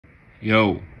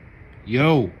Yo,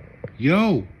 yo,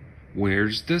 yo,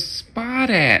 where's the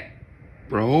spot at,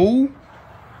 bro?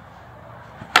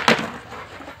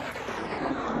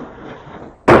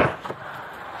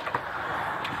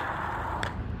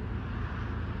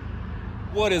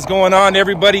 What is going on,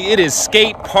 everybody? It is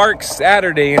Skatepark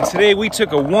Saturday, and today we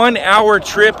took a 1-hour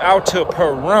trip out to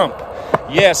Pahrump.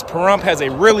 Yes, Pahrump has a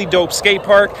really dope skate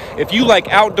park. If you like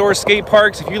outdoor skate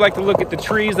parks, if you like to look at the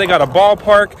trees, they got a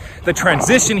ballpark. The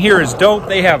transition here is dope.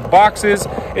 They have boxes.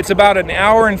 It's about an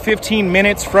hour and 15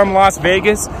 minutes from Las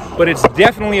Vegas, but it's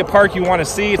definitely a park you want to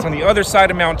see. It's on the other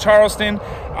side of Mount Charleston.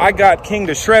 I got King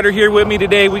the Shredder here with me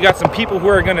today. We got some people who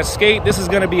are going to skate. This is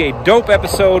going to be a dope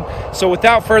episode. So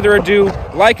without further ado,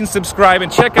 like and subscribe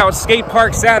and check out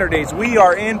Skatepark Saturdays. We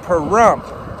are in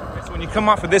Pahrump. So when you come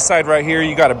off of this side right here,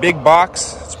 you got a big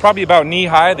box. It's probably about knee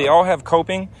high. They all have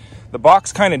coping. The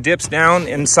box kind of dips down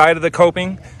inside of the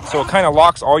coping, so it kind of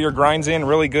locks all your grinds in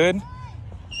really good.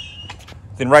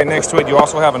 Then right next to it, you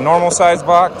also have a normal size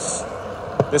box.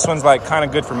 This one's like kind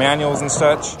of good for manuals and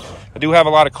such. I do have a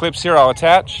lot of clips here I'll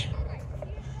attach.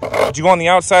 But you go on the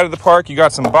outside of the park, you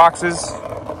got some boxes.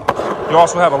 You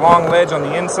also have a long ledge on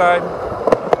the inside.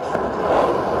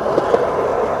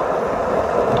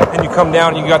 And you come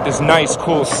down, you got this nice,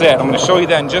 cool set. I'm gonna show you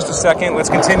that in just a second. Let's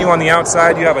continue on the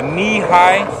outside. You have a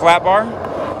knee-high flat bar.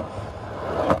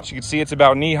 As you can see, it's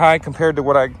about knee-high compared to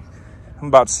I'm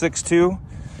about 6'2".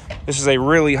 This is a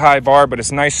really high bar, but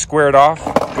it's nice squared off.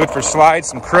 Good for slides,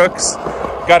 some crooks.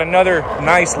 Got another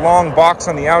nice long box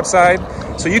on the outside.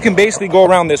 So you can basically go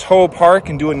around this whole park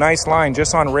and do a nice line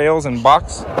just on rails and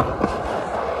box.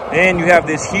 And you have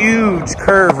this huge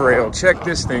curve rail. Check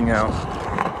this thing out.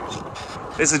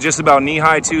 This is just about knee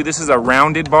high too. This is a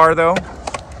rounded bar though.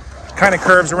 Kind of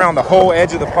curves around the whole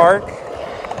edge of the park.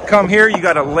 Come here, you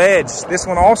got a ledge. This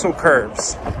one also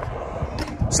curves.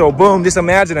 So boom, just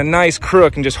imagine a nice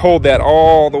crook and just hold that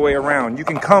all the way around. You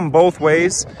can come both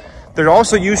ways. There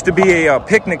also used to be a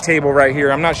picnic table right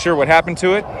here. I'm not sure what happened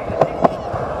to it.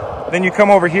 Then you come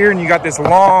over here and you got this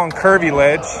long curvy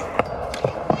ledge.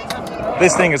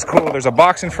 This thing is cool. There's a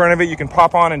box in front of it you can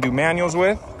pop on and do manuals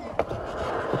with.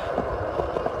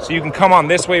 So you can come on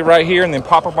this way right here and then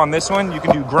pop up on this one. You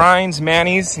can do grinds,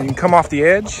 manis, and you can come off the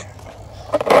edge.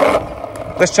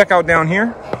 Let's check out down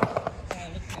here.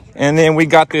 And then we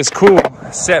got this cool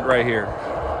set right here.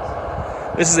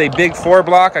 This is a big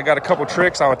 4-block. I got a couple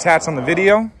tricks I'll attach on the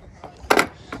video.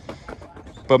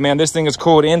 But man, this thing is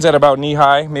cool. It ends at about knee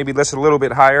high, maybe just a little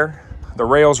bit higher. The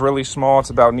rail's really small.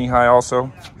 It's about knee high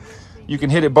also. You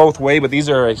can hit it both ways, but these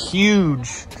are a huge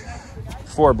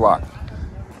 4-block.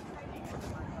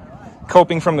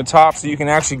 Coping from the top so you can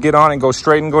actually get on and go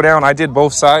straight and go down. I did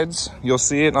both sides. You'll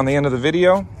see it on the end of the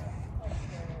video.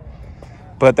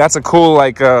 But that's a cool,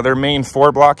 like their main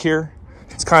 4-block here.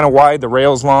 It's kind of wide, the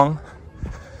rail's long.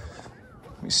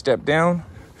 Let me step down.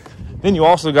 Then you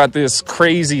also got this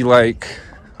crazy, like,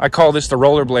 I call this the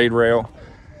rollerblade rail.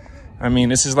 I mean,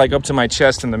 this is like up to my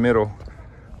chest in the middle.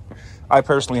 I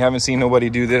personally haven't seen nobody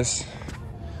do this.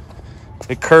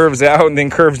 It curves out and then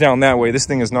curves down that way. This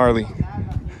thing is gnarly.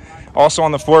 Also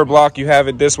on the 4-block, you have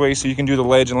it this way so you can do the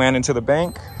ledge and land into the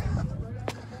bank.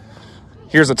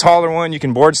 Here's a taller one. You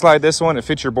can board slide this one. It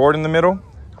fits your board in the middle.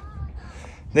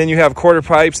 Then you have quarter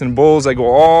pipes and bowls that go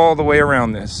all the way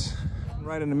around this.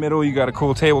 Right in the middle, you got a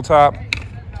cool tabletop.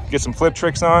 Get some flip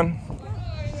tricks on.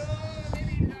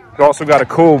 You also got a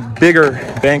cool, bigger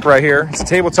bank right here. It's a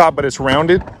tabletop, but it's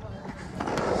rounded.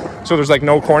 So there's like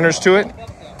no corners to it.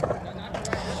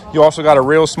 You also got a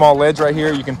real small ledge right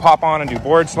here. You can pop on and do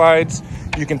board slides.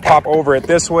 You can pop over it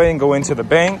this way and go into the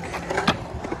bank.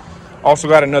 Also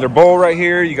got another bowl right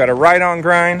here. You got a ride-on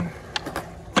grind.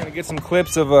 Gonna get some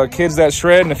clips of Kids That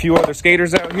Shred and a few other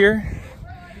skaters out here.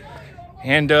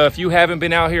 And if you haven't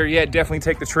been out here yet, definitely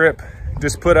take the trip.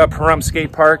 Just put up Pahrump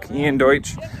Skate Park, in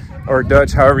Deutsch, or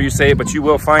Dutch, however you say it, but you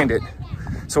will find it.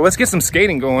 So let's get some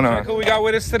skating going on. Who we got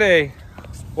with us today?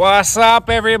 What's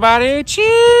up, everybody?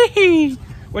 Chee!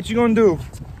 What you gonna do?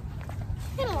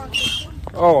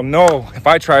 Oh no, if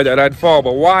I tried that, I'd fall,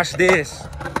 but watch this.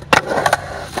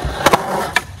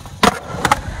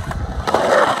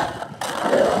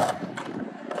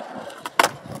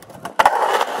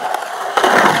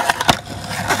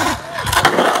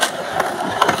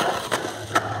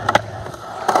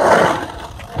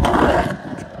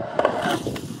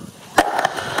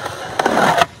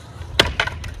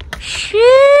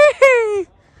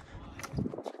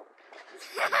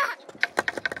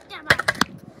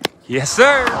 Yes,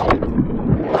 sir.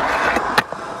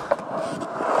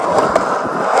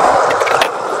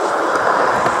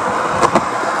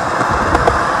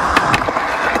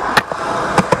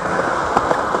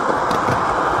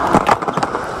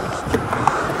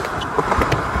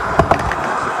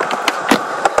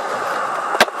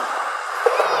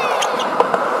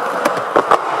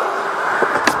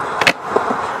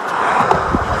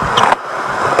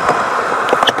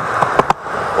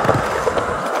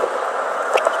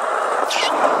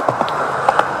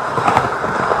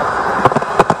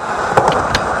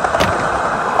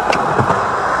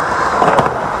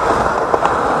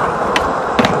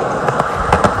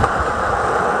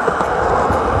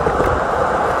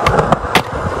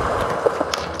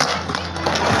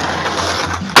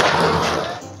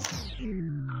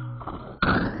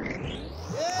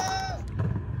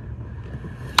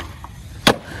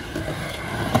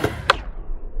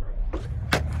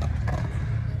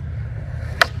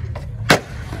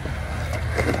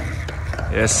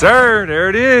 Yes, sir. There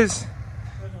it is.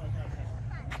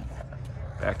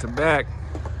 Back to back.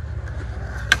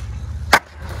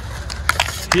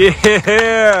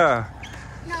 Yeah.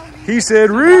 He said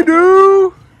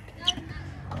redo.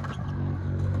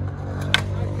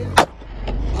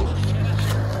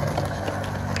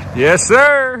 Yes,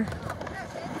 sir.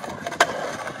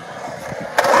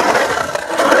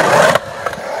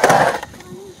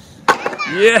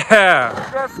 Yeah.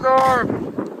 That storm.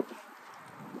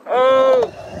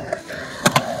 Oh.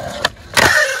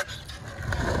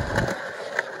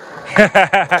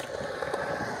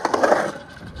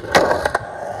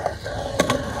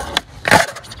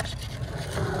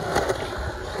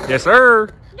 Yes,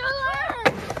 sir.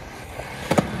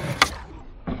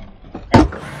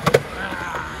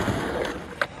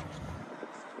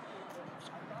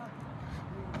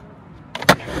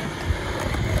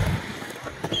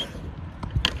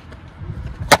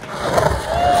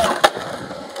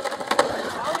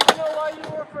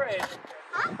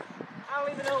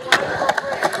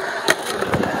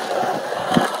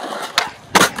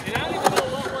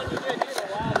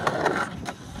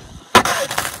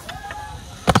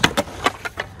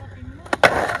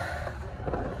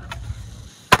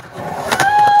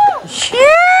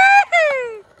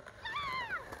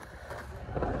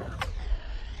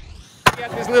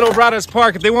 At this little Brothers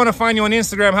Park, if they want to find you on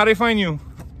Instagram, how do they find you?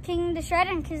 King the Shredder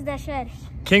and Kids That Shred.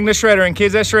 King the Shredder and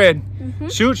Kids That Shred.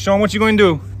 Shoot, show them what you're going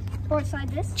to do. Board slide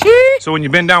this. So when you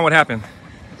bend down, what happened?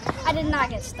 I did not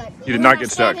get stuck. You did not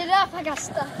get stuck. When I standed up, I got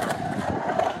stuck.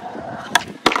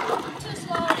 Too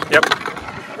slow. Yep.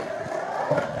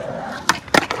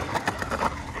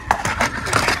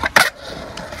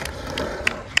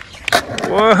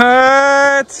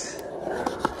 What?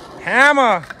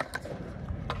 Hammer.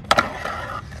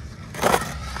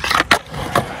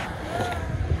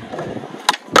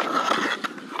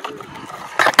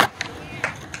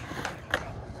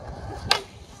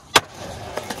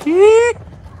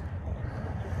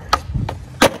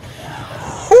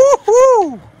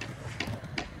 Woo-hoo.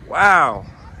 Wow.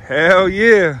 Hell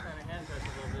yeah.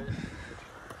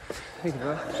 Thank you,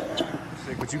 bro.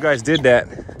 Sick, but you guys did that.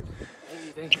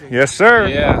 Yes, sir.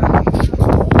 Yeah.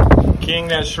 King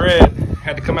That Shred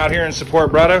had to come out here and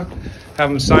support brother. Have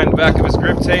him sign the back of his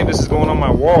grip tape. This is going on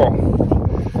my wall.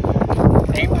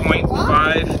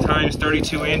 8.5 times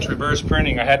 32 inch reverse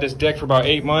printing. I had this deck for about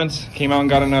 8 months. Came out and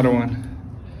got another one.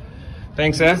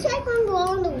 Thanks, Seth. It's like going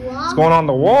on the wall. It's going on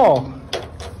the wall.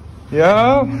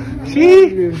 Yo.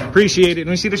 See? Appreciate it.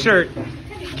 Let me see the shirt.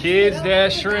 Kids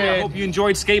That Shred. I hope you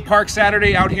enjoyed Skatepark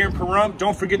Saturday out here in Pahrump.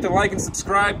 Don't forget to like and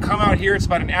subscribe. Come out here. It's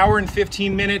about an hour and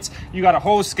 15 minutes. You got a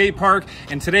whole skate park.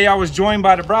 And today I was joined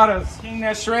by the brothers, King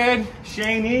That Shred,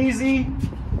 Shane Easy,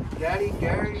 Daddy,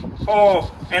 Gary.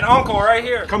 oh, and Uncle right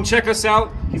here. Come check us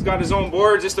out. He's got his own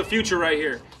boards. It's the future right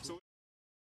here.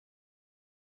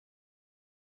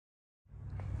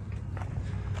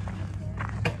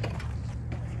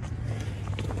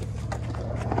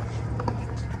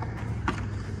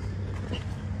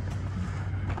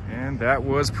 And that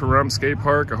was Pahrump Skate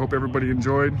Park. I hope everybody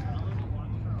enjoyed.